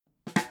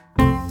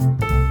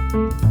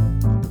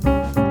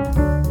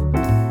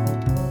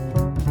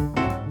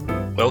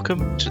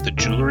Welcome to the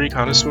Jewelry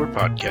Connoisseur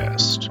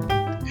Podcast.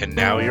 And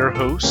now your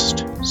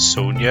host,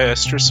 Sonia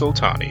Esther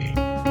Soltani.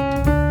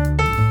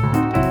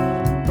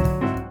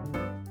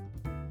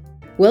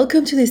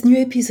 Welcome to this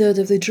new episode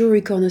of the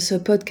Jewelry Connoisseur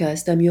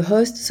Podcast. I'm your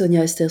host,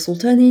 Sonia Esther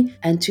Soltani,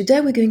 and today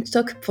we're going to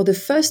talk for the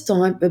first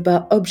time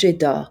about Objets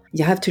d'art.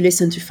 You have to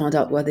listen to find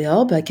out what they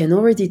are, but I can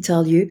already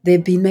tell you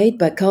they've been made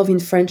by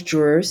Carvin French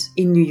jewelers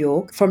in New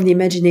York from the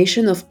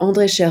imagination of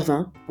André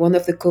Chervin, one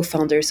of the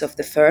co-founders of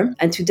the firm.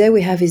 And today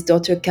we have his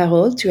daughter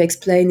Carole to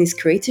explain his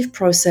creative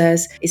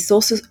process, his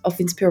sources of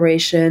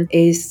inspiration,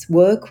 his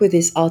work with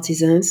his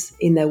artisans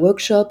in their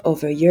workshop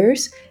over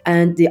years,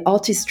 and the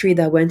artistry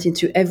that went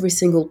into every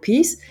single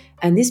piece.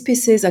 And these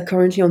pieces are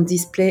currently on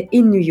display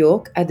in New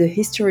York at the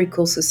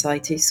Historical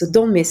Society. So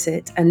don't miss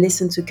it and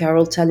listen to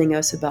Carole telling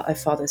us about her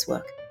father's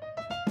work.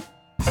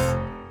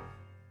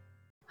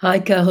 Hi,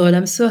 Carole.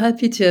 I'm so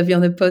happy to have you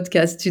on the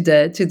podcast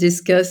today to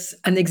discuss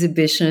an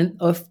exhibition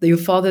of your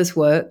father's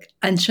work,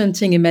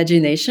 Enchanting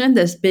Imagination,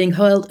 that's being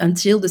held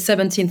until the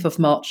 17th of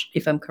March,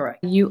 if I'm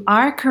correct. You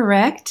are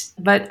correct,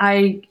 but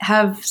I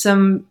have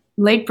some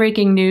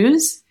late-breaking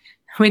news,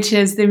 which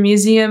is the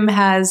museum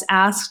has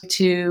asked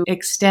to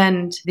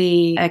extend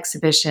the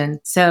exhibition.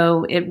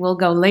 So it will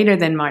go later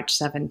than March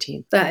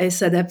 17th. That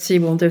is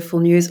absolutely wonderful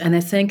news. And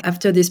I think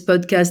after this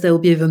podcast, there will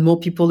be even more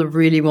people who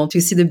really want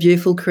to see the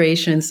beautiful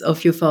creations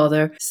of your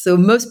father. So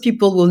most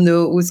people will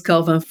know who's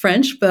Carvin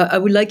French, but I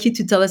would like you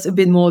to tell us a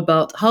bit more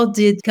about how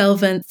did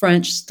Carvin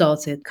French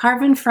started?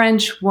 Carvin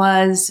French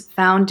was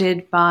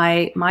founded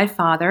by my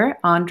father,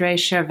 André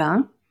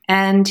Chervin,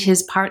 and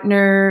his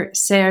partner,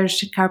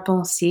 Serge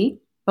Carpentier.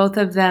 Both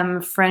of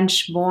them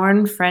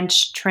French-born,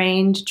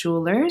 French-trained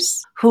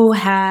jewelers who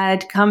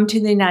had come to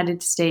the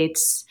United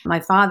States, my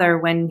father,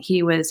 when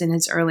he was in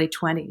his early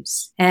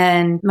 20s.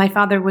 And my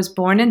father was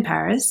born in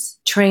Paris,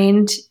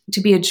 trained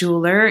to be a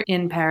jeweler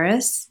in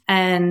Paris,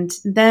 and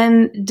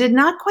then did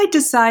not quite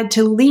decide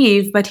to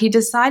leave, but he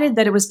decided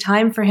that it was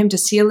time for him to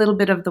see a little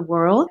bit of the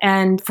world.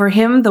 And for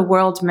him, the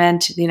world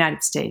meant the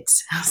United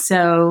States.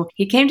 So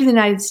he came to the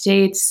United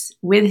States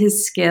with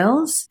his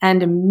skills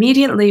and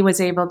immediately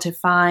was able to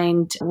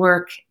find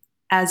work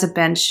as a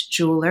bench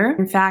jeweler.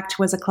 In fact,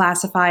 was a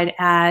classified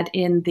ad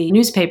in the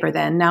newspaper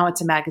then, now it's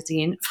a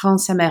magazine,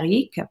 France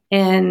Amérique,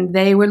 and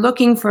they were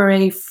looking for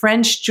a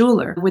French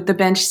jeweler with the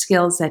bench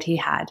skills that he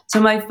had. So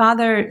my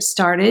father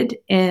started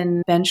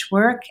in bench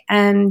work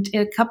and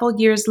a couple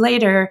years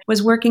later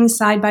was working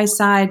side by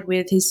side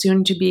with his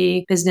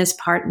soon-to-be business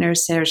partner,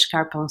 Serge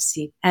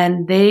Carpentier.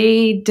 And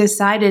they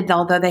decided,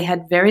 although they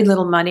had very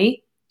little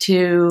money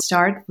to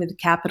start with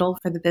capital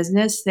for the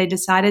business, they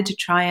decided to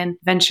try and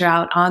venture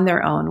out on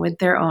their own with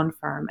their own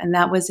firm. And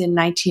that was in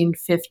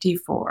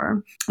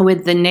 1954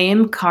 with the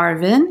name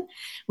Carvin,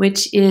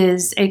 which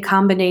is a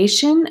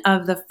combination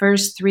of the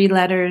first three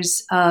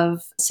letters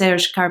of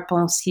Serge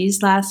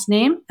Carpentier's last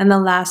name and the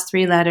last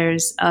three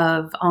letters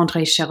of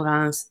André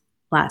Chervin's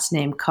last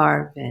name,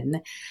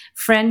 Carvin.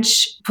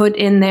 French put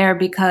in there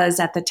because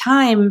at the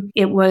time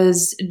it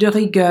was de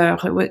rigueur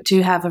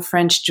to have a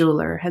French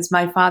jeweler. As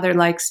my father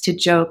likes to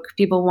joke,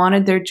 people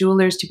wanted their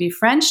jewelers to be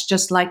French,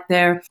 just like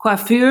their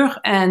coiffure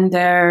and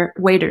their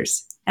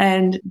waiters.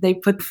 And they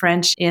put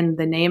French in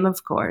the name,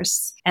 of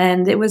course.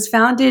 And it was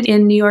founded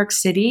in New York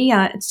City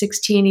at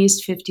 16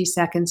 East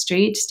 52nd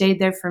Street, stayed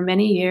there for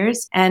many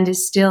years, and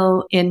is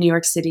still in New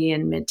York City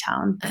in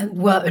Midtown. And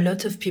what a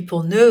lot of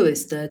people know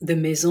is that the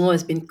Maison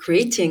has been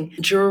creating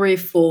jewelry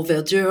for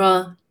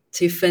Verdura,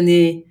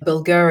 Tiffany,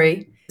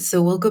 Bulgari.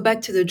 So we'll go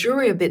back to the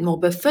jewelry a bit more.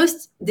 But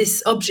first,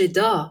 this objet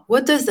d'art.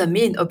 What does that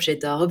mean,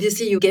 objet d'art?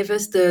 Obviously, you gave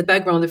us the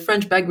background, the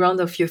French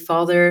background of your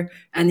father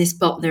and his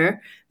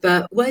partner.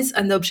 But what is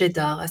an objet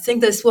d'art? I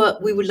think that's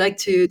what we would like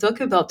to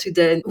talk about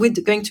today. We're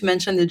going to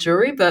mention the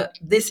jewelry, but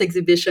this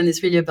exhibition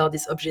is really about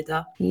this objet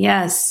d'art.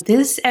 Yes,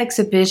 this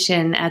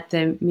exhibition at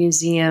the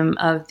Museum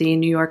of the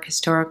New York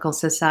Historical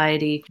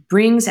Society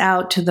brings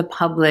out to the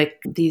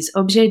public these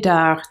objets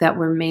d'art that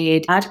were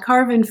made at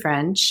Carvin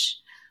French,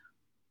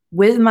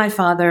 with my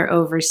father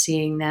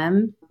overseeing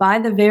them, by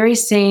the very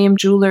same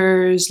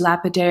jewelers,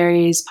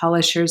 lapidaries,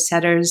 polishers,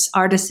 setters,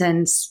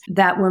 artisans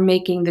that were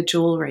making the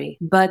jewelry.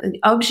 But the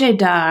objet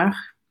d'art,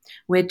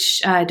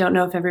 which I don't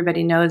know if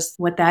everybody knows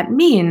what that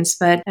means,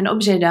 but an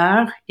objet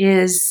d'art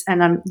is,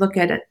 and I'm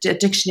looking at a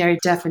dictionary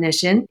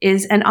definition,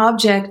 is an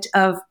object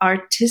of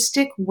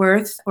artistic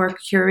worth or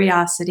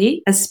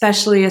curiosity,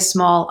 especially a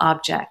small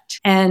object.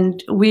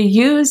 And we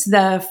use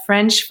the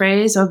French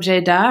phrase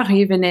objet d'art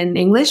even in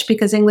English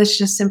because English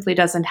just simply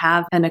doesn't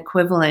have an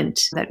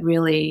equivalent that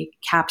really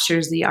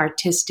captures the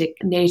artistic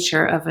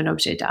nature of an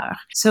objet d'art.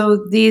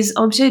 So these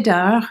objets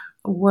d'art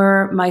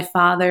were my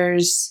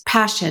father's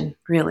passion,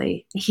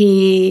 really.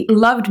 He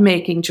loved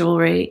making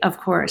jewelry, of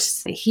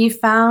course. He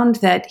found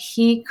that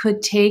he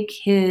could take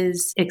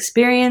his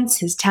experience,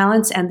 his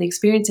talents, and the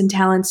experience and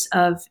talents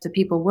of the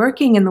people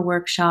working in the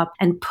workshop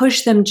and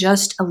push them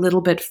just a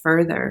little bit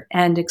further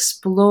and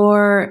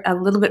explore a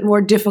little bit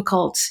more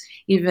difficult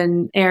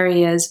even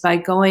areas by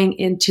going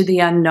into the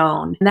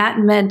unknown. And that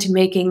meant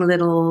making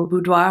little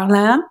boudoir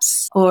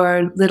lamps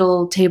or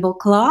little table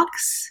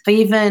clocks,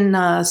 even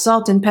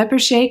salt and pepper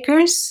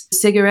shakers,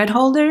 cigarette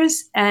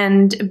holders,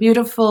 and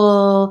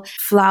beautiful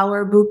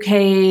flower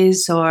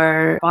bouquets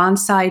or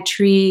bonsai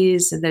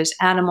trees. There's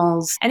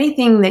animals,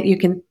 anything that you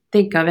can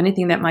think of,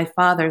 anything that my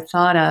father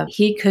thought of,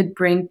 he could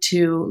bring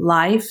to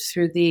life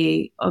through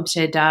the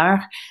Objets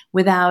d'art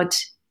without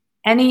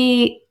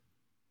any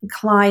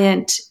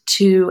client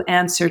to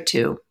answer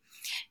to,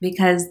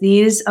 because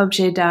these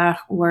Objets d'art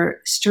were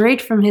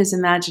straight from his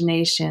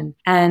imagination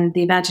and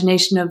the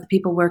imagination of the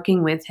people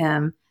working with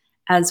him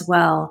as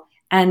well.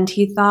 And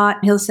he thought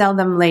he'll sell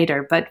them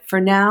later. But for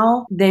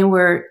now, they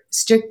were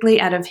strictly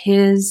out of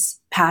his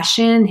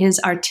passion, his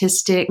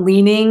artistic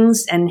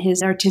leanings, and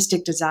his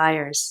artistic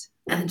desires.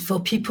 And for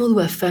people who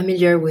are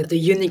familiar with the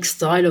unique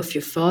style of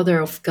your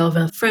father, of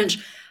Carvin French,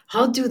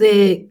 how do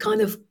they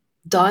kind of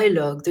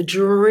dialogue the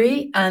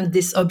jewelry and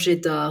this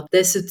objet d'art?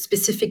 There's a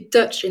specific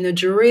touch in a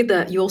jewelry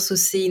that you also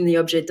see in the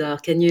objet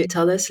d'art. Can you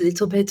tell us a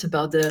little bit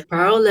about the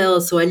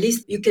parallels, so at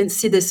least you can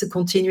see there's a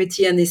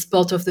continuity and it's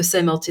part of the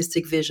same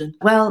artistic vision?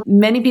 Well,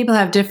 many people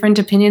have different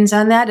opinions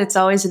on that. It's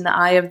always in the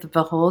eye of the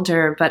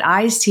beholder, but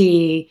I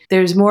see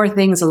there's more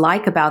things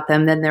alike about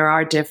them than there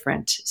are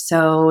different.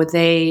 So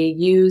they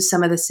use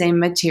some of the same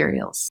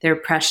materials. They're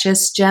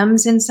precious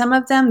gems in some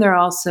of them. They're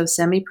also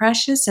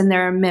semi-precious, and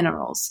there are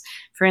minerals.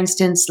 For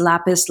instance,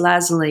 lapis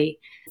lazuli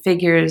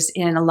figures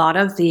in a lot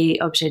of the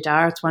Objets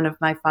d'art. It's one of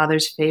my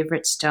father's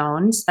favorite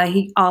stones.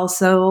 He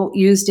also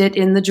used it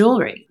in the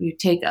jewelry. You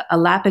take a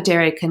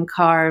lapidary can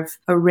carve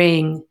a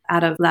ring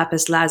out of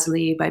lapis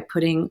lazuli by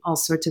putting all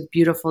sorts of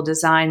beautiful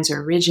designs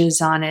or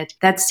ridges on it.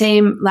 That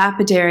same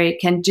lapidary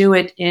can do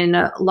it in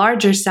a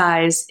larger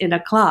size in a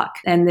clock.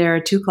 And there are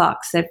 2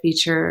 clocks that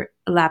feature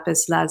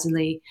lapis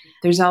lazuli.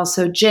 There's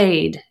also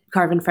jade.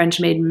 Carvin French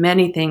made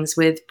many things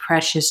with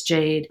precious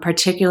jade,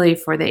 particularly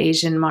for the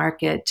Asian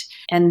market.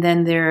 And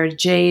then there are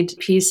jade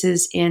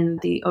pieces in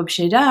the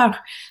Objets d'art,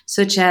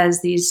 such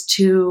as these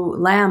 2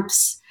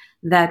 lamps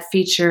that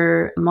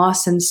feature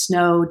moss and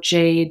snow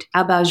jade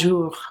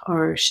abat-jour,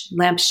 or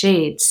lamp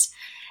shades.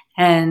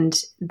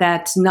 And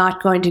that's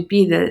not going to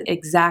be the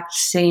exact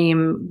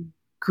same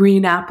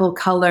green apple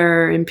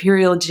color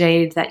imperial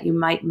jade that you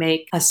might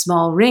make a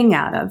small ring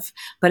out of,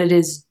 but it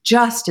is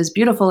just as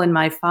beautiful in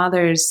my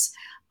father's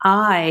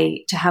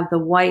eye to have the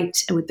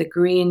white with the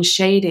green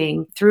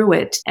shading through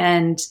it.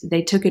 And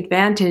they took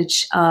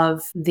advantage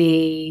of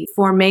the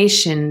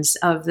formations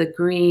of the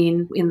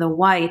green in the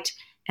white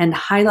and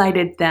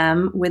highlighted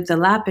them with the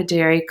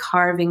lapidary,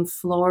 carving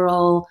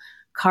floral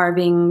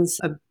carvings,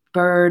 a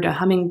bird, a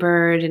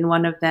hummingbird in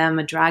one of them,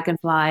 a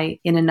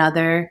dragonfly in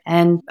another.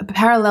 And a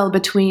parallel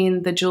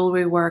between the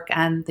jewelry work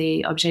and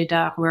the Objets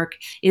d'art work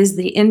is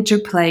the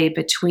interplay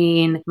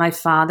between my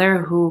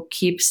father, who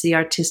keeps the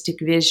artistic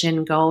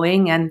vision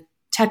going, and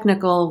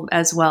technical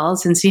as well,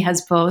 since he has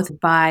both,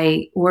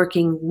 by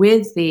working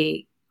with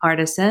the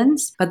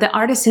artisans. But the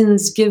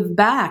artisans give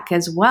back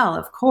as well,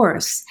 of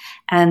course.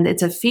 And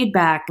it's a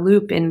feedback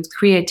loop in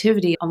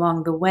creativity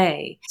along the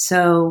way.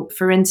 So,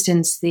 for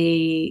instance,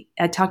 I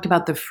talked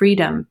about the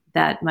freedom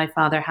that my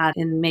father had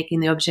in making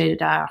the Objets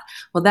d'art.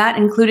 Well, that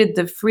included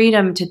the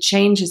freedom to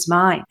change his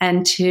mind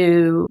and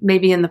to,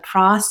 maybe in the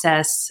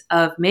process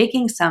of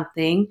making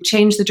something,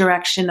 change the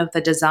direction of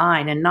the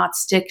design and not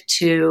stick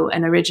to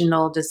an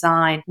original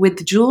design.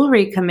 With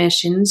jewelry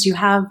commissions, you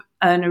have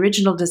an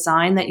original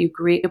design that you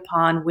agree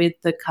upon with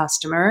the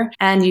customer,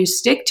 and you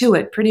stick to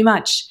it pretty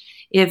much.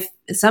 If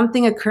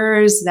something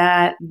occurs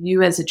that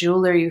you as a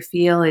jeweler, you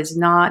feel is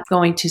not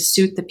going to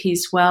suit the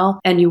piece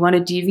well, and you want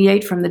to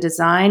deviate from the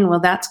design,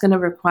 well, that's going to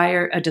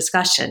require a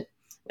discussion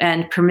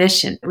and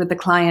permission with the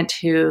client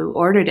who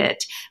ordered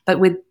it. But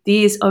with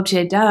these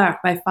Objets d'art,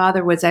 my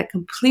father was at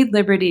complete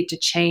liberty to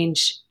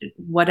change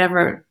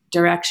whatever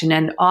direction,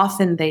 and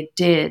often they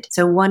did.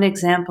 So one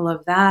example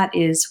of that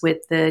is with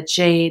the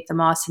jade, the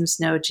moss and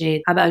snow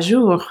jade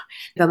abat-jour.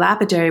 The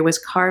lapidary was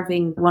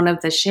carving one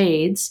of the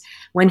shades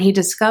when he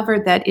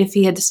discovered that if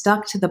he had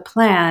stuck to the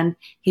plan,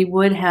 he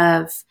would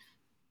have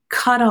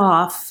cut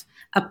off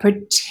a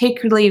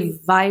particularly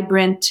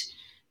vibrant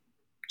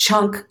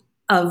chunk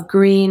of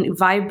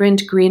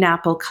vibrant green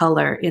apple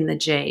color in the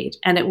jade,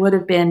 and it would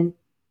have been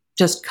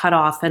just cut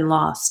off and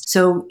lost.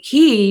 So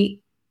he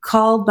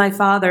called my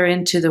father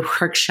into the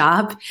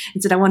workshop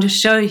and said, I want to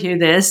show you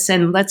this,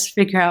 and let's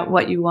figure out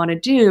what you want to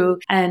do.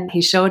 And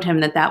he showed him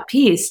that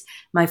piece.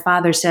 My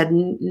father said,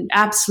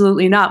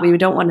 absolutely not. We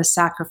don't want to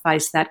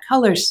sacrifice that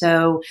color.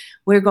 So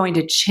we're going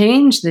to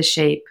change the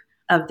shape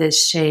of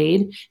this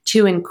shade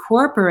to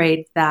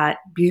incorporate that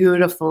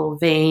beautiful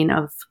vein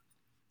of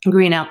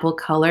green apple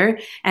color,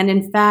 and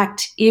in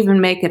fact,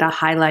 even make it a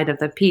highlight of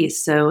the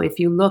piece. So if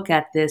you look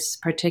at this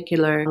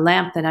particular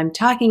lamp that I'm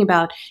talking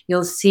about,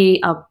 you'll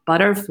see a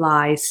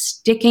butterfly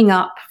sticking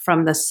up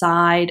from the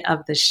side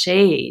of the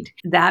shade.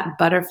 That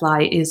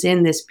butterfly is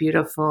in this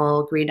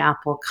beautiful green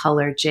apple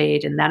color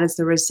jade, and that is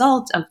the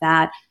result of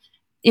that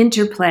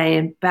interplay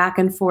and back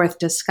and forth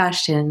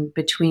discussion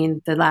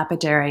between the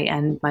lapidary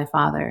and my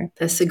father.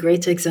 That's a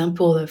great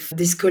example of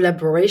this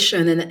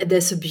collaboration. And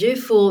there's a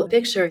beautiful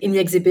picture in the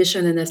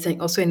exhibition, and I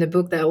think also in the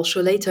book that I'll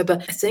show later.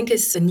 But I think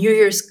it's a New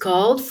Year's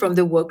card from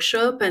the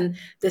workshop, and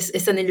this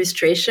is an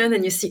illustration,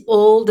 and you see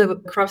all the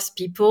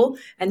craftspeople,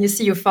 and you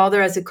see your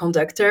father as a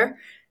conductor.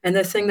 And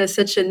I think that's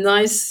such a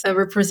nice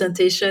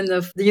representation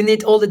of you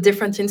need all the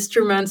different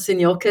instruments in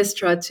the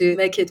orchestra to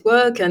make it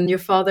work, and your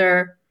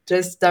father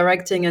just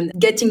directing and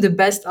getting the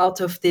best out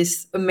of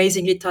these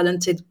amazingly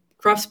talented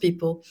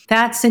craftspeople.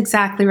 That's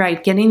exactly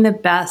right. Getting the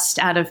best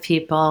out of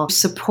people,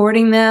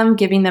 supporting them,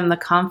 giving them the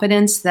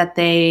confidence that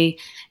they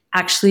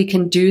actually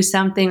can do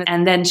something,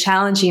 and then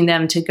challenging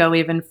them to go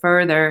even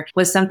further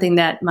was something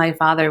that my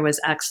father was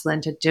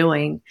excellent at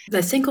doing.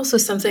 I think also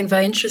something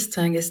very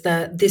interesting is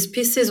that these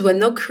pieces were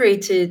not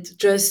created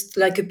just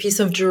like a piece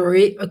of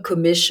jewelry, a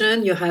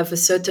commission. You have a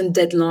certain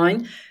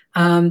deadline.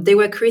 They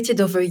were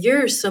created over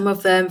years, some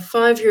of them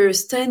 5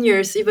 years, 10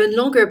 years, even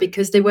longer,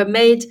 because they were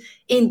made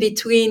in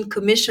between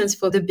commissions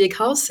for the big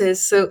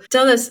houses. So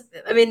tell us,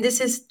 I mean,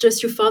 this is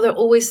just your father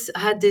always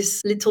had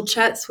these little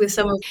chats with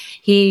some of...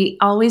 He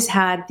always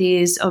had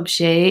these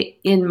objets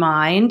in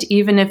mind,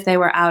 even if they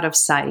were out of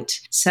sight.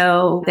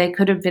 So they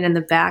could have been in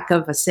the back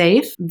of a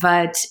safe,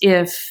 but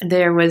if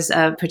there was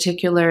a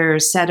particular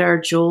setter,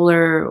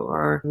 jeweler,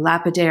 or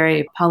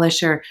lapidary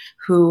polisher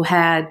who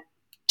had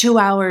 2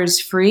 hours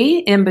free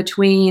in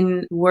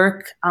between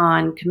work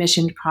on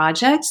commissioned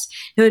projects,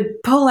 he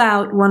would pull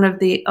out one of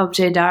the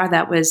objets d'art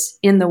that was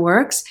in the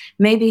works.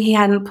 Maybe he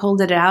hadn't pulled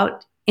it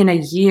out in a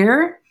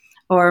year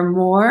or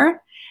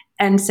more,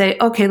 and say,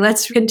 okay,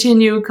 let's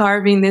continue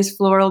carving this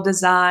floral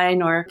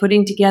design or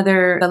putting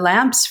together the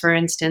lamps, for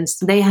instance.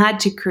 They had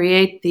to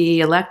create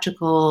the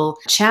electrical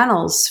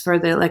channels for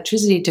the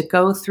electricity to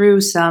go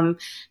through some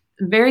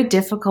very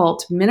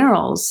difficult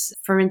minerals.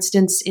 For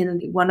instance,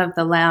 in one of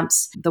the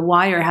lamps, the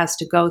wire has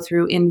to go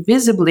through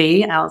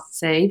invisibly, I'll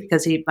say,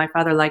 because my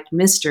father liked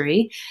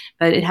mystery,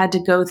 but it had to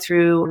go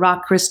through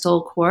rock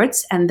crystal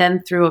quartz and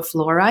then through a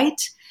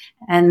fluorite,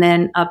 and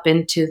then up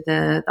into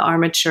the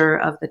armature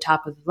of the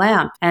top of the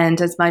lamp.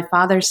 And as my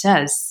father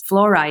says,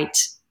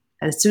 fluorite,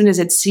 as soon as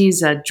it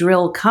sees a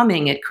drill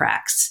coming, it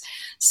cracks.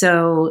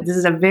 So this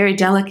is a very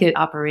delicate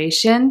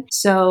operation.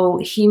 So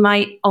he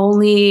might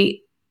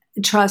only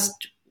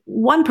trust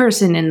one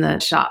person in the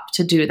shop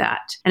to do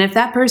that. And if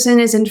that person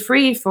isn't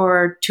free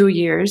for 2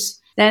 years,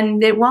 then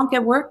it won't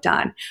get work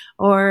done.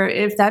 Or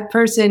if that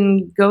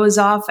person goes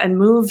off and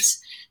moves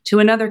to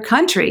another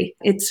country,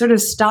 it sort of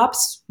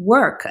stops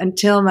work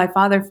until my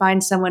father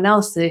finds someone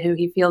else who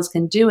he feels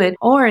can do it.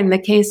 Or in the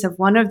case of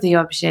one of the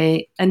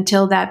objets,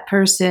 until that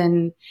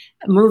person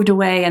moved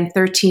away and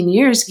 13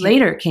 years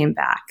later came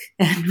back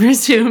and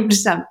resumed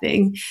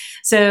something.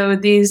 So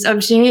these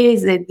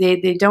objets,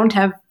 they don't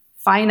have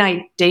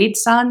finite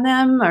dates on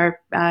them or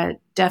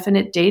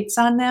definite dates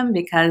on them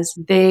because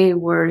they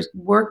were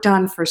worked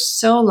on for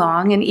so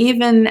long. And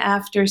even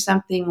after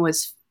something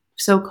was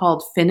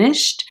so-called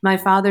finished, my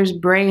father's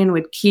brain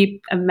would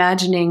keep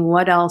imagining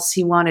what else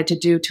he wanted to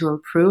do to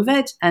improve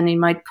it. And he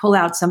might pull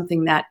out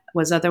something that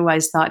was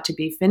otherwise thought to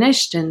be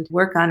finished and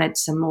work on it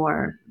some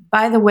more.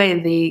 By the way,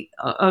 the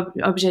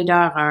objets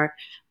d'art are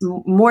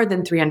more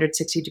than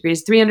 360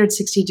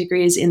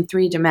 degrees in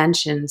 3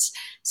 dimensions.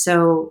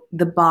 So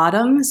the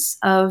bottoms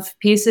of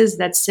pieces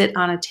that sit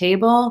on a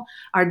table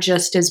are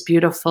just as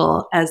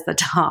beautiful as the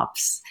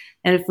tops.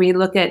 And if we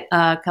look at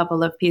a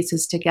couple of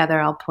pieces together,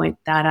 I'll point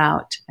that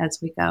out as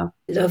we go.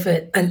 Love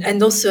it.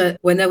 And also,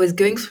 when I was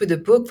going through the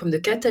book from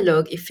the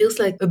catalog, it feels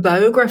like a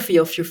biography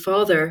of your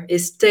father,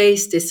 his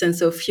taste, his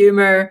sense of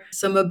humor,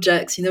 some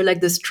objects,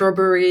 like the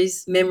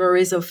strawberries,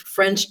 memories of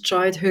French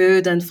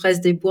childhood and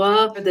fraises des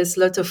bois. There's a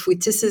lot of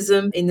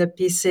witticism in the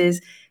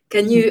pieces.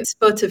 Can you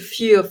spot a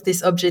few of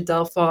these objets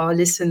d'art for our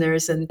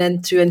listeners and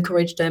then to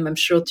encourage them, I'm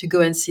sure, to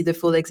go and see the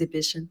full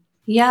exhibition?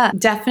 Yeah,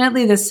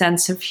 definitely the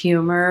sense of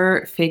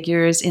humor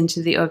figures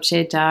into the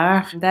objets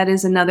d'art. That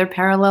is another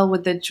parallel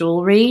with the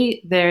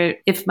jewelry.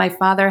 If my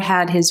father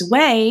had his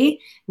way,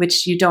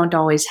 which you don't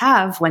always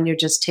have when you're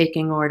just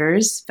taking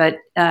orders, but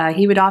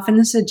he would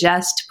often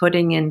suggest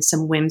putting in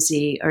some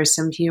whimsy or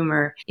some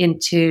humor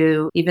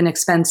into even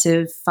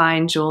expensive,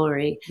 fine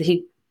jewelry.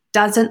 He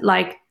doesn't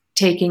like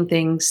taking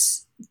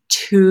things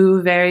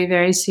too very,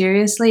 very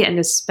seriously, and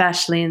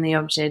especially in the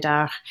objets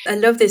d'art. I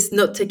love this,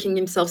 not taking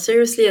himself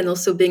seriously and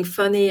also being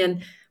funny.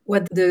 And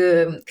what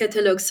the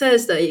catalog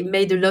says, that he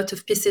made a lot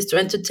of pieces to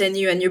entertain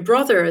you and your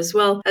brother as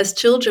well as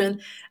children.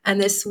 And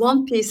there's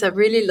one piece I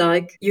really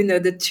like,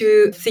 the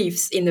 2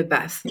 thieves in a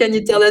bath. Can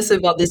you tell us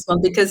about this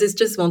one? Because it's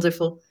just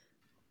wonderful.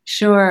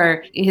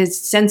 Sure. His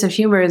sense of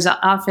humor is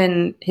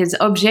often, his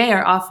objets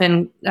are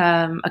often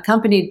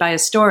accompanied by a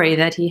story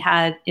that he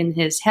had in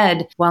his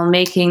head while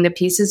making the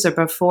pieces or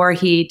before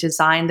he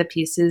designed the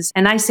pieces.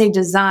 And I say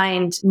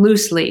designed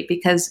loosely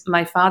because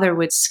my father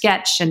would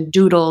sketch and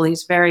doodle.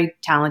 He's very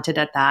talented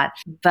at that.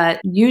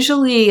 But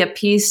usually a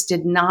piece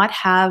did not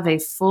have a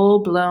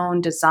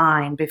full-blown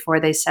design before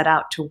they set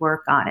out to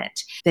work on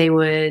it. They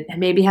would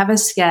maybe have a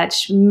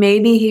sketch.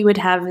 Maybe he would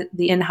have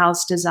the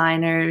in-house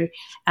designer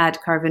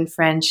at Carvin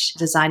French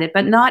design it,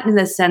 but not in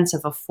the sense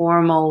of a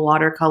formal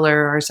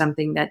watercolor or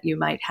something that you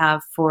might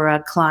have for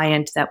a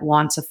client that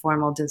wants a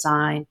formal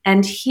design.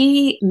 And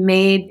he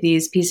made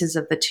these pieces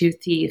of the two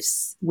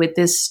thieves with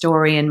this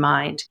story in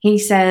mind. He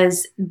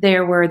says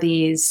there were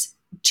these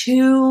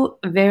two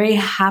very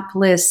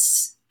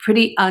hapless,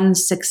 pretty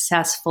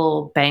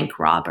unsuccessful bank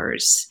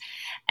robbers.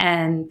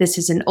 And this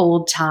is an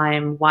old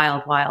time,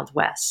 wild, wild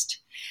west.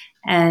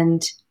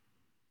 And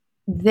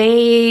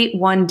they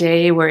one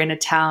day were in a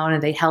town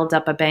and they held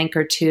up a bank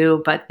or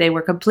two, but they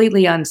were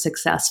completely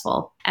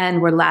unsuccessful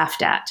and were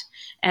laughed at.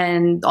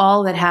 And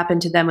all that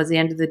happened to them was, at the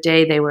end of the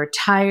day, they were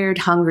tired,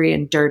 hungry,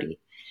 and dirty.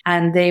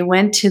 And they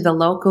went to the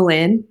local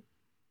inn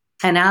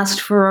and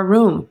asked for a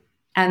room.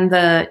 And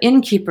the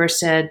innkeeper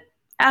said,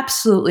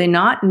 absolutely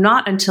not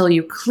until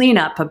you clean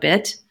up a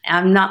bit.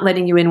 I'm not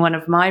letting you in one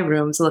of my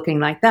rooms looking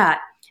like that.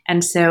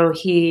 And so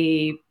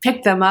he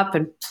picked them up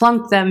and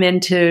plunked them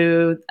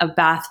into a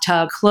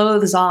bathtub,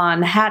 clothes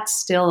on, hats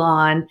still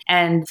on.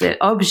 And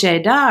the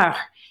objet d'art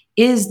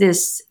is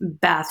this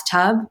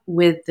bathtub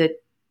with the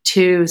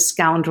two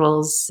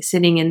scoundrels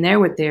sitting in there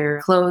with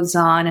their clothes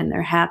on and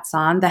their hats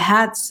on. The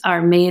hats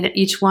are made,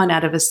 each one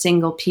out of a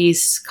single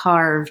piece,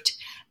 carved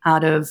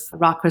out of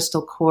rock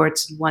crystal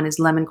quartz. One is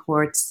lemon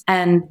quartz.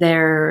 And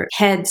their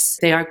heads,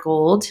 they are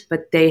gold,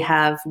 but they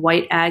have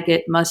white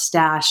agate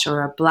mustache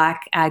or a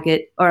black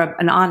agate or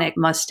an onyx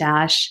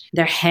mustache.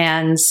 Their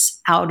hands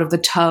out of the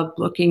tub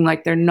looking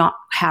like they're not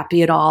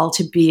happy at all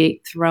to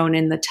be thrown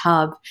in the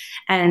tub.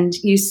 And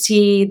you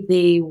see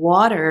the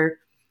water,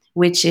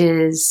 which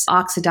is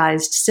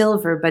oxidized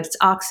silver, but it's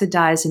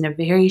oxidized in a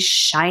very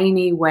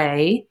shiny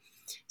way.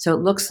 So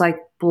it looks like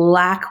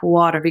black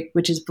water,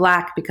 which is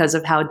black because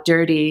of how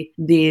dirty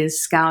these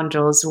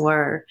scoundrels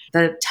were.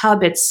 The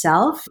tub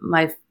itself,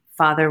 my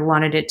father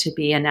wanted it to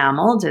be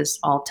enameled, as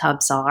all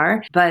tubs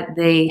are, but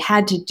they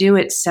had to do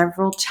it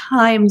several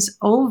times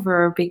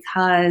over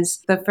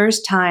because the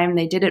first time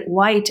they did it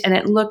white and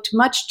it looked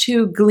much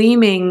too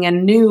gleaming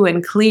and new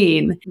and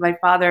clean. My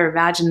father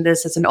imagined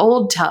this as an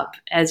old tub,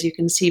 as you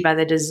can see by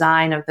the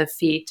design of the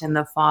feet and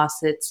the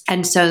faucets.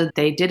 And so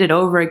they did it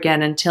over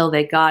again until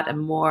they got a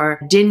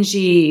more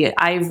dingy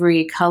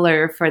ivory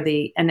color for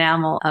the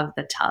enamel of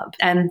the tub.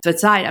 And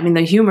besides, I mean,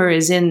 the humor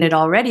is in it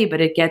already,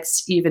 but it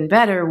gets even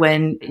better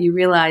when you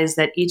realize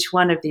that each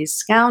one of these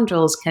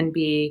scoundrels can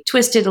be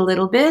twisted a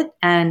little bit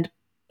and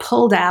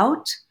pulled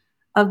out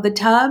of the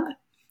tub,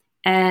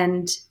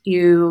 and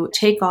you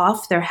take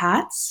off their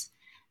hats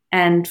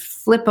and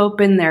flip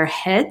open their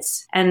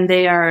heads, and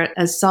they are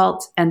a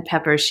salt and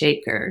pepper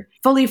shaker.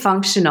 Fully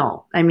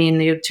functional. I mean,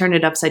 you turn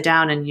it upside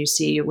down and you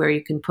see where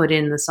you can put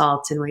in the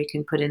salt and where you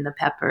can put in the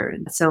pepper.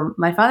 So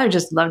my father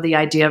just loved the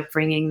idea of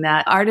bringing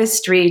that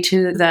artistry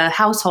to the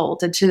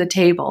household and to the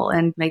table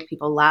and make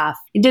people laugh.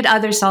 He did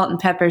other salt and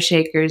pepper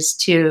shakers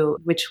too,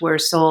 which were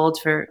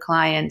sold for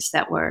clients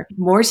that were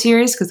more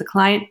serious because the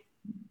client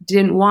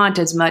didn't want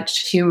as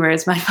much humor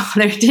as my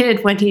father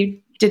did when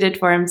he did it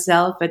for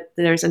himself. But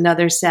there's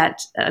another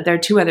set. There are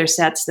two other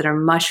sets that are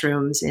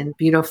mushrooms in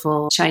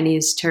beautiful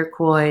Chinese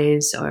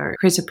turquoise or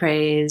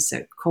chrysoprase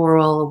or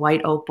coral, white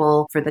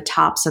opal for the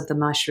tops of the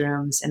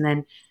mushrooms, and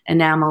then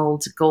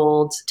enameled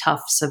gold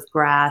tufts of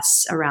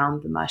grass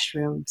around the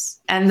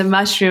mushrooms. And the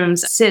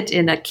mushrooms sit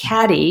in a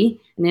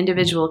caddy, an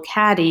individual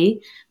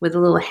caddy with a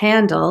little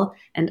handle.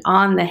 And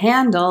on the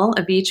handle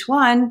of each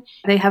one,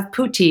 they have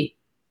putti,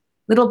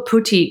 little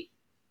putti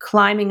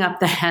climbing up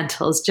the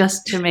handles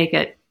just to make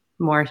it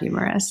more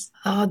humorous.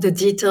 Oh, the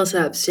details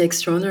are absolutely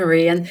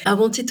extraordinary. And I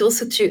wanted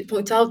also to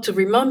point out, to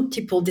remind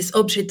people, these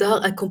objets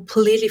d'art are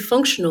completely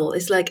functional.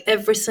 It's like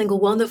every single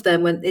one of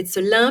them. When it's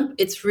a lamp,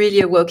 it's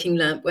really a working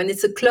lamp. When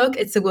it's a clock,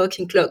 it's a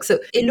working clock. So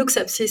it looks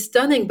absolutely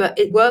stunning, but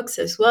it works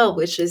as well,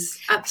 which is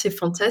absolutely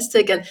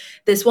fantastic. And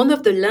there's one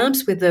of the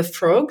lamps with the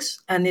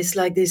frogs, and it's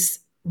like this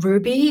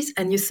rubies,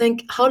 and you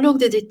think, how long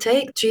did it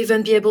take to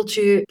even be able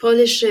to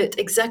polish it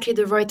exactly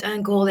the right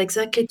angle,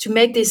 exactly to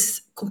make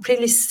this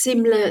completely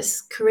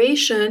seamless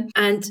creation?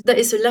 And that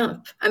is a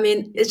lamp. I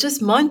mean, it's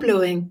just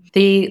mind-blowing.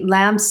 The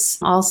lamps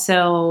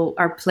also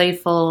are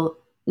playful,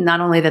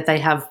 not only that they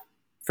have,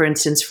 for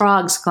instance,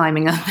 frogs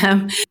climbing up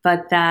them,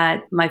 but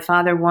that my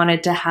father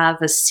wanted to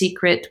have a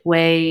secret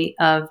way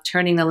of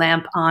turning the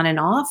lamp on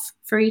and off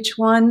for each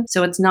one.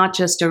 So it's not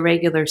just a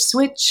regular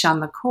switch on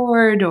the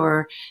cord,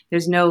 or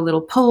there's no little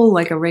pull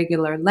like a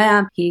regular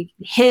lamp. He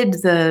hid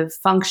the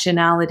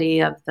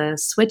functionality of the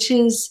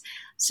switches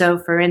So,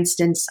 for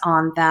instance,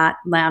 on that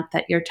lamp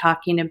that you're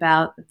talking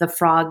about, the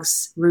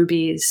frog's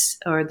rubies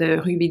or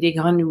the rubis des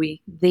grenouilles,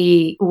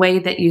 the way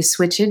that you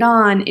switch it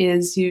on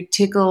is you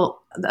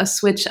tickle a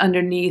switch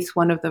underneath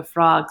one of the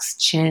frog's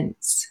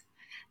chins.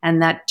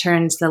 And that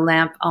turns the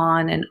lamp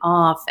on and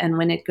off. And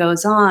when it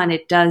goes on,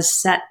 it does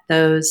set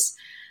those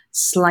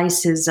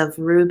slices of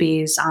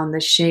rubies on the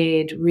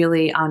shade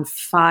really on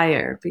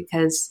fire,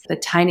 because the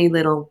tiny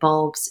little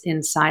bulbs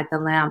inside the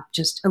lamp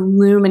just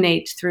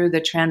illuminate through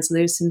the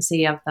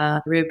translucency of the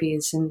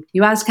rubies. And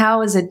you ask, how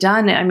was it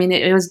done? I mean,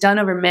 it was done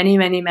over many,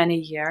 many, many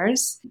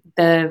years.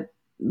 The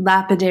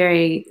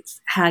lapidary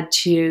had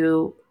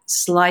to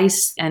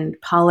slice and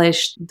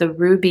polish the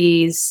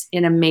rubies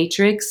in a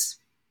matrix,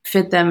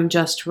 fit them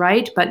just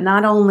right, but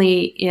not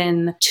only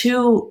in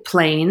 2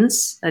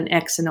 planes, an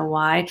X and a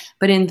Y,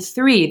 but in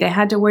 3. They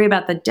had to worry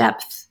about the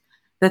depth,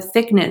 the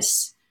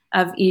thickness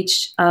of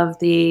each of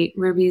the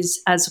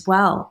rubies as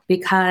well,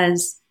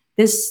 because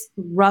this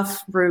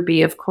rough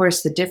ruby, of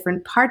course, the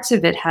different parts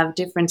of it have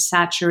different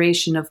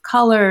saturation of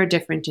color,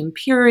 different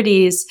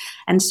impurities,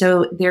 and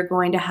so they're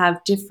going to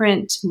have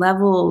different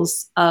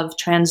levels of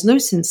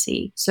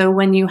translucency. So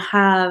when you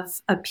have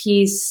a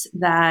piece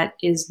that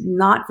is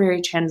not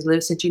very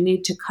translucent, you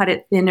need to cut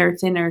it thinner,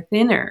 thinner,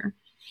 thinner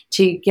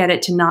to get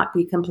it to not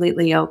be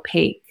completely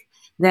opaque.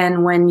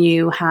 Then when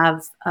you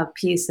have a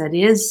piece that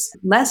is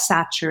less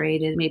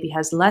saturated, maybe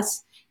has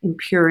less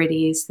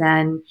impurities,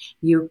 then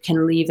you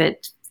can leave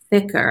it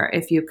thicker.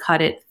 If you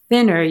cut it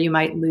thinner, you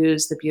might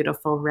lose the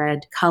beautiful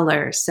red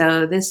color.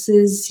 So this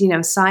is,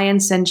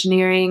 science,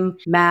 engineering,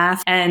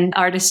 math, and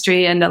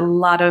artistry, and a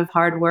lot of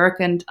hard work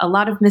and a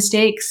lot of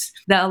mistakes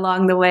that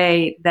along the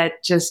way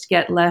that just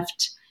get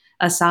left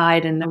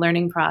aside in the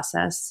learning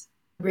process.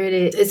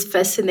 Really, it's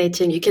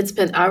fascinating. You can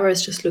spend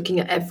hours just looking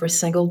at every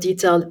single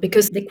detail,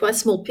 because they're quite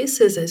small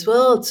pieces as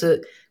well.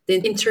 The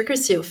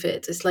intricacy of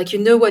it. It's like,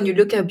 when you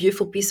look at a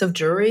beautiful piece of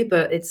jewelry,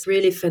 but it's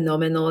really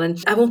phenomenal.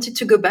 And I wanted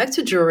to go back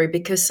to jewelry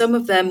because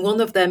one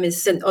of them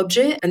is an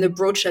object and a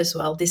brooch as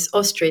well. This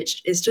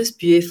ostrich is just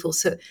beautiful.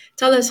 So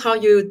tell us how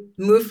you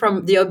move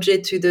from the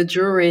object to the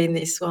jewelry in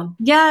this one.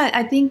 Yeah,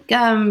 I think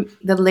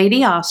the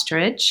lady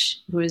ostrich,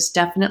 who is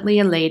definitely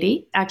a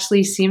lady,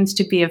 actually seems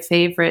to be a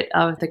favorite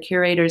of the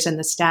curators and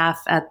the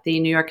staff at the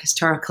New York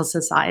Historical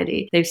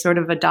Society. They've sort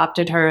of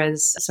adopted her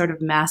as a sort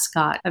of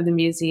mascot of the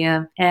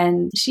museum.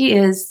 And she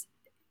is,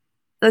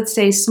 let's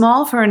say,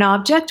 small for an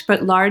object,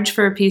 but large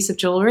for a piece of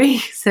jewelry.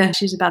 So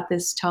she's about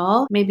this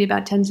tall, maybe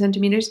about 10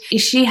 centimeters.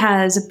 She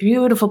has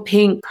beautiful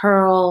pink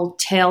pearl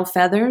tail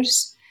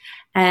feathers.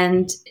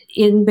 And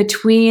in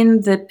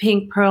between the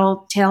pink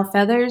pearl tail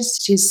feathers,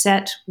 she's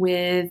set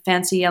with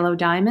fancy yellow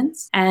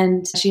diamonds.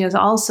 And she is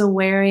also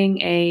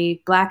wearing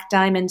a black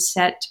diamond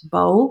set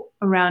bow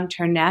around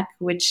her neck,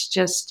 which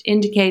just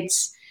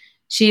indicates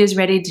she is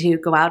ready to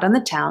go out on the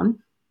town.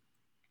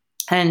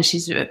 And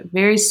she's a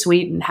very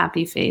sweet and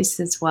happy face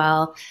as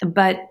well.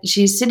 But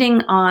she's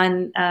sitting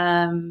on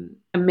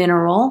a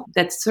mineral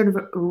that's sort of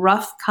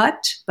rough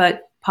cut,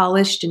 but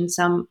polished in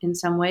some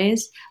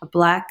ways, a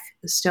black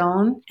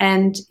stone.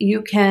 And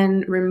you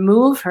can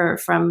remove her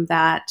from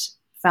that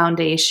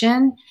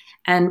foundation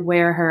and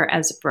wear her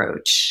as a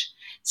brooch.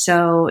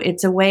 So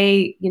it's a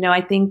way,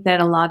 I think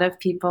that a lot of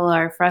people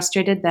are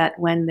frustrated that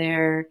when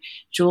their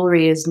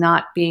jewelry is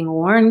not being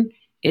worn,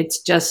 it's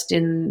just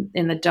in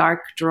the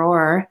dark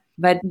drawer.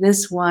 But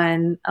this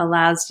one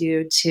allows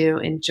you to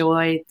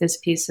enjoy this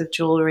piece of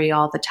jewelry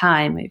all the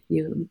time if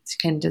you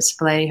can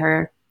display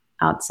her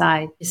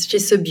outside. It's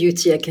just a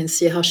beauty. I can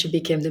see how she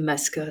became the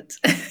mascot.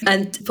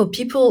 And for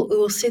people who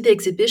will see the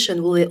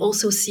exhibition, will they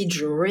also see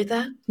jewelry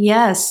there?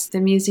 Yes, the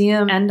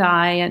museum and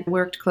I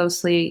worked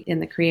closely in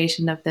the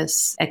creation of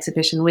this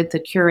exhibition with the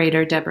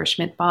curator, Deborah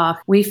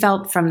Schmidt-Bach. We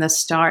felt from the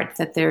start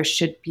that there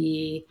should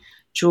be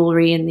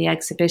jewelry in the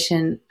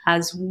exhibition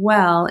as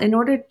well, in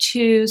order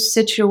to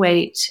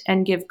situate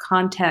and give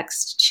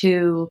context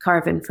to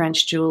Carvin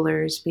French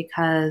jewelers,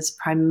 because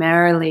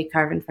primarily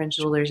Carvin French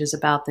jewelers is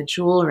about the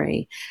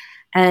jewelry.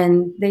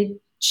 And they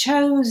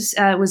chose,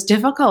 it was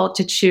difficult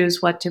to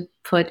choose what to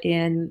put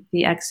in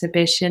the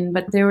exhibition,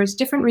 but there was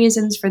different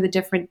reasons for the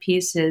different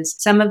pieces.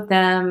 Some of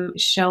them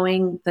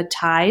showing the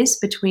ties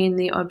between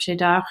the objets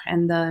d'art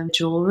and the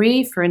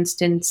jewelry. For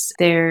instance,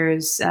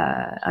 there's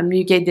a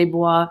Muguet des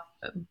Bois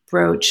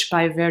brooch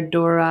by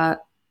Verdura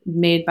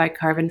made by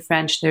Carvin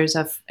French. There's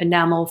a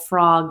enamel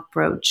frog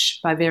brooch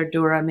by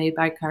Verdura made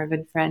by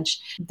Carvin French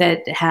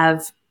that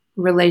have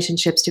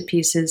relationships to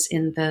pieces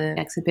in the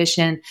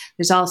exhibition.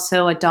 There's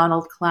also a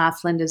Donald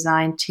Claflin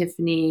designed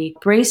Tiffany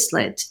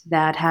bracelet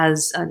that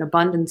has an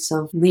abundance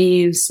of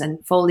leaves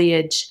and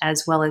foliage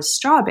as well as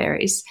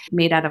strawberries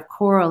made out of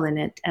coral in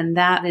it. And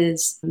that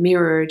is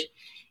mirrored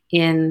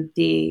in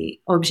the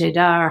objet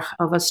d'art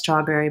of a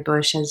strawberry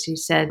bush. As you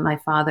said, my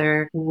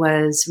father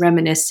was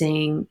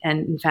reminiscing,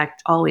 and in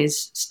fact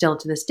always still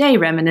to this day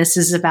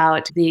reminisces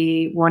about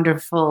the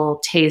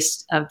wonderful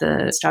taste of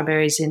the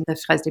strawberries in the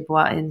fraises des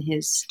bois in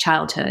his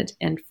childhood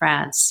in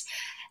France.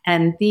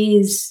 And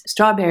these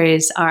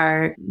strawberries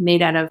are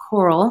made out of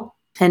coral,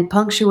 and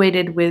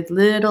punctuated with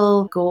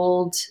little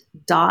gold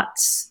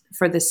dots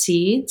for the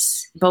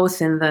seeds,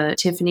 both in the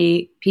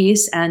Tiffany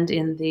piece and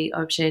in the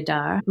Objets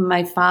d'art.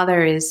 My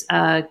father is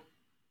a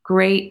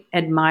great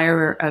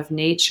admirer of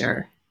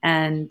nature,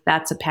 and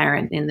that's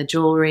apparent in the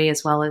jewelry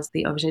as well as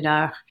the Objets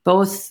d'art,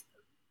 both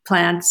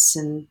plants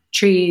and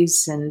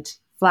trees and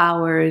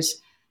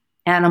flowers,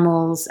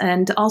 animals,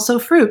 and also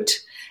fruit.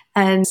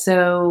 And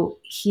so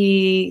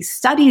he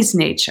studies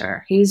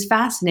nature. He's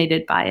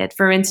fascinated by it.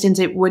 For instance,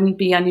 it wouldn't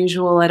be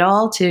unusual at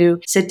all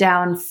to sit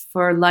down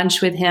for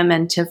lunch with him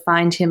and to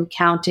find him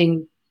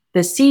counting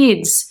the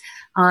seeds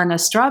on a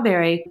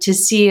strawberry to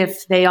see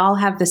if they all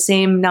have the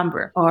same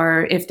number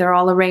or if they're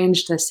all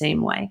arranged the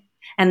same way.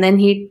 And then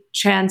he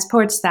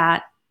transports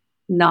that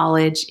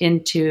knowledge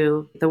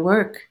into the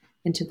work,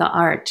 into the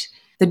art.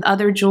 The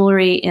other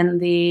jewelry in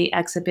the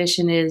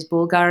exhibition is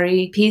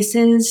Bulgari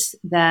pieces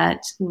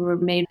that were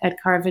made at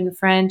Carvin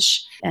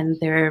French. And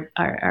there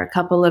are a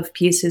couple of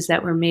pieces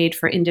that were made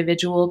for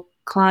individual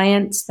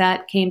clients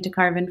that came to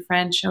Carvin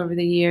French over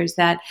the years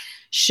that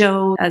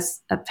show us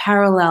a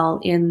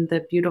parallel in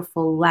the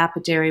beautiful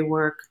lapidary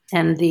work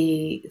and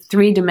the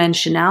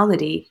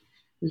three-dimensionality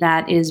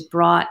that is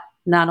brought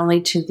not only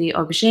to the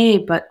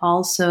objet, but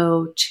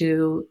also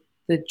to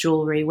the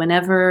jewelry.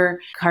 Whenever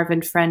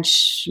Carvin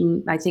French,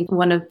 I think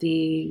one of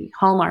the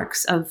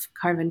hallmarks of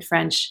Carvin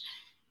French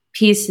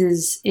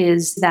pieces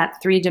is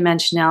that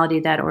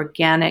three-dimensionality, that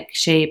organic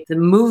shape, the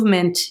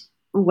movement,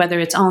 whether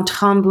it's en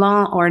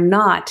tremblant or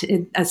not,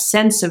 a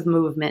sense of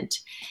movement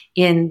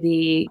in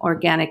the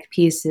organic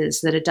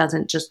pieces, that it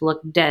doesn't just look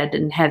dead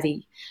and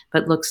heavy,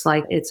 but looks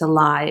like it's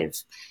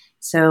alive.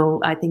 So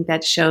I think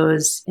that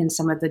shows in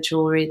some of the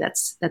jewelry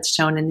that's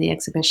shown in the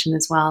exhibition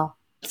as well.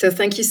 So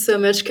thank you so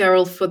much,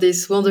 Carole, for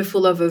this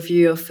wonderful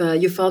overview of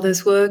your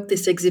father's work,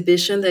 this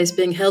exhibition that is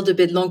being held a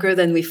bit longer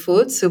than we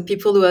thought. So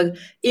people who are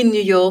in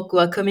New York, who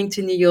are coming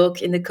to New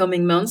York in the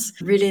coming months,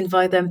 really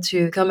invite them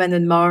to come and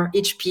admire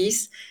each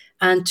piece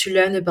and to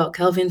learn about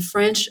Carvin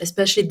French,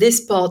 especially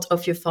this part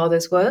of your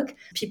father's work.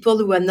 People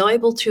who are not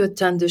able to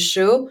attend the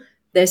show,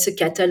 there's a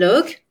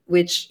catalogue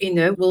which,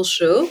 we'll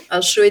show.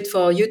 I'll show it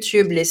for our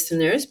YouTube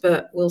listeners,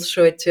 but we'll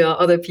show it to our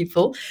other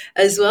people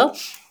as well.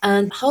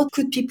 And how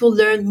could people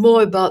learn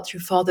more about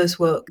your father's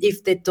work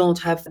if they don't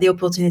have the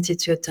opportunity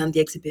to attend the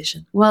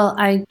exhibition? Well,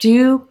 I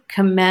do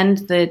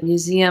commend the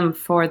museum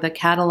for the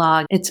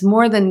catalog. It's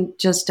more than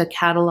just a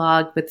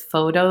catalog with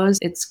photos.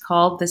 It's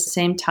called the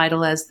same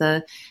title as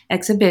the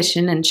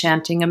exhibition,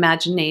 Enchanting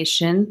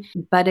Imagination,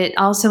 but it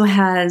also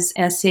has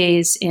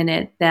essays in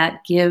it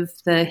that give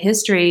the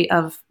history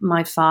of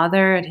my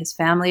father and his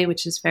family,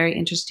 which is very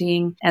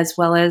interesting, as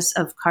well as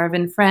of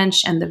Carvin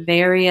French and the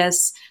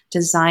various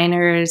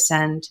designers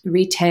and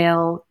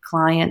retail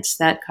clients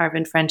that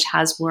Carvin French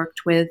has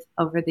worked with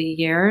over the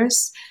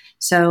years.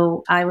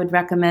 So I would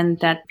recommend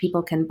that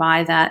people can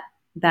buy that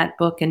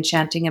book,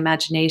 Enchanting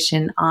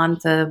Imagination, on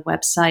the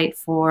website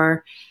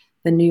for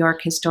the New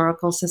York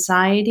Historical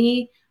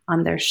Society,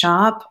 on their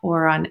shop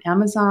or on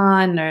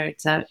Amazon, or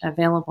it's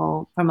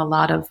available from a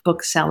lot of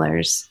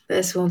booksellers.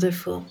 That's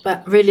wonderful.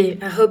 But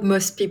really, I hope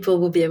most people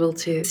will be able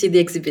to see the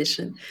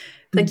exhibition.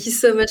 Thank you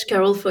so much,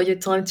 Carole, for your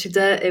time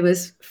today. It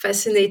was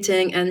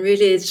fascinating, and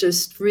really, it's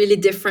just really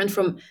different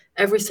from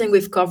everything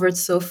we've covered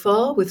so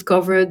far. We've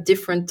covered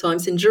different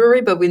times in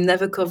jewelry, but we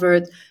never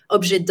covered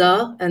Objets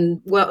d'art,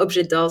 and what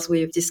Objets d'art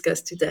we've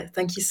discussed today.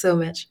 Thank you so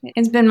much.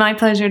 It's been my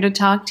pleasure to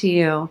talk to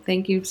you.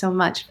 Thank you so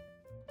much.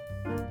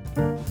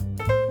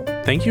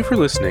 Thank you for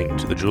listening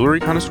to the Jewelry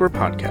Connoisseur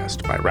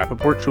Podcast by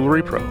Rappaport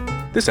Jewelry Pro.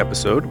 This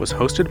episode was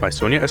hosted by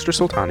Sonia Esther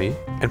Soltani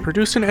and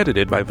produced and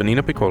edited by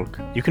Vanina Pikolk.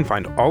 You can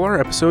find all our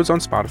episodes on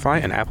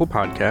Spotify and Apple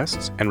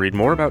Podcasts and read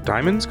more about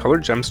diamonds,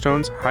 colored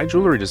gemstones, high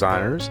jewelry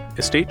designers,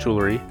 estate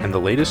jewelry, and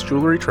the latest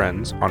jewelry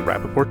trends on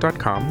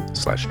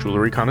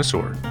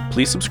rappaport.com/jewelryconnoisseur.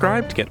 Please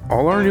subscribe to get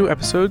all our new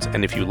episodes,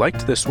 and if you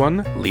liked this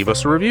one, leave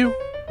us a review.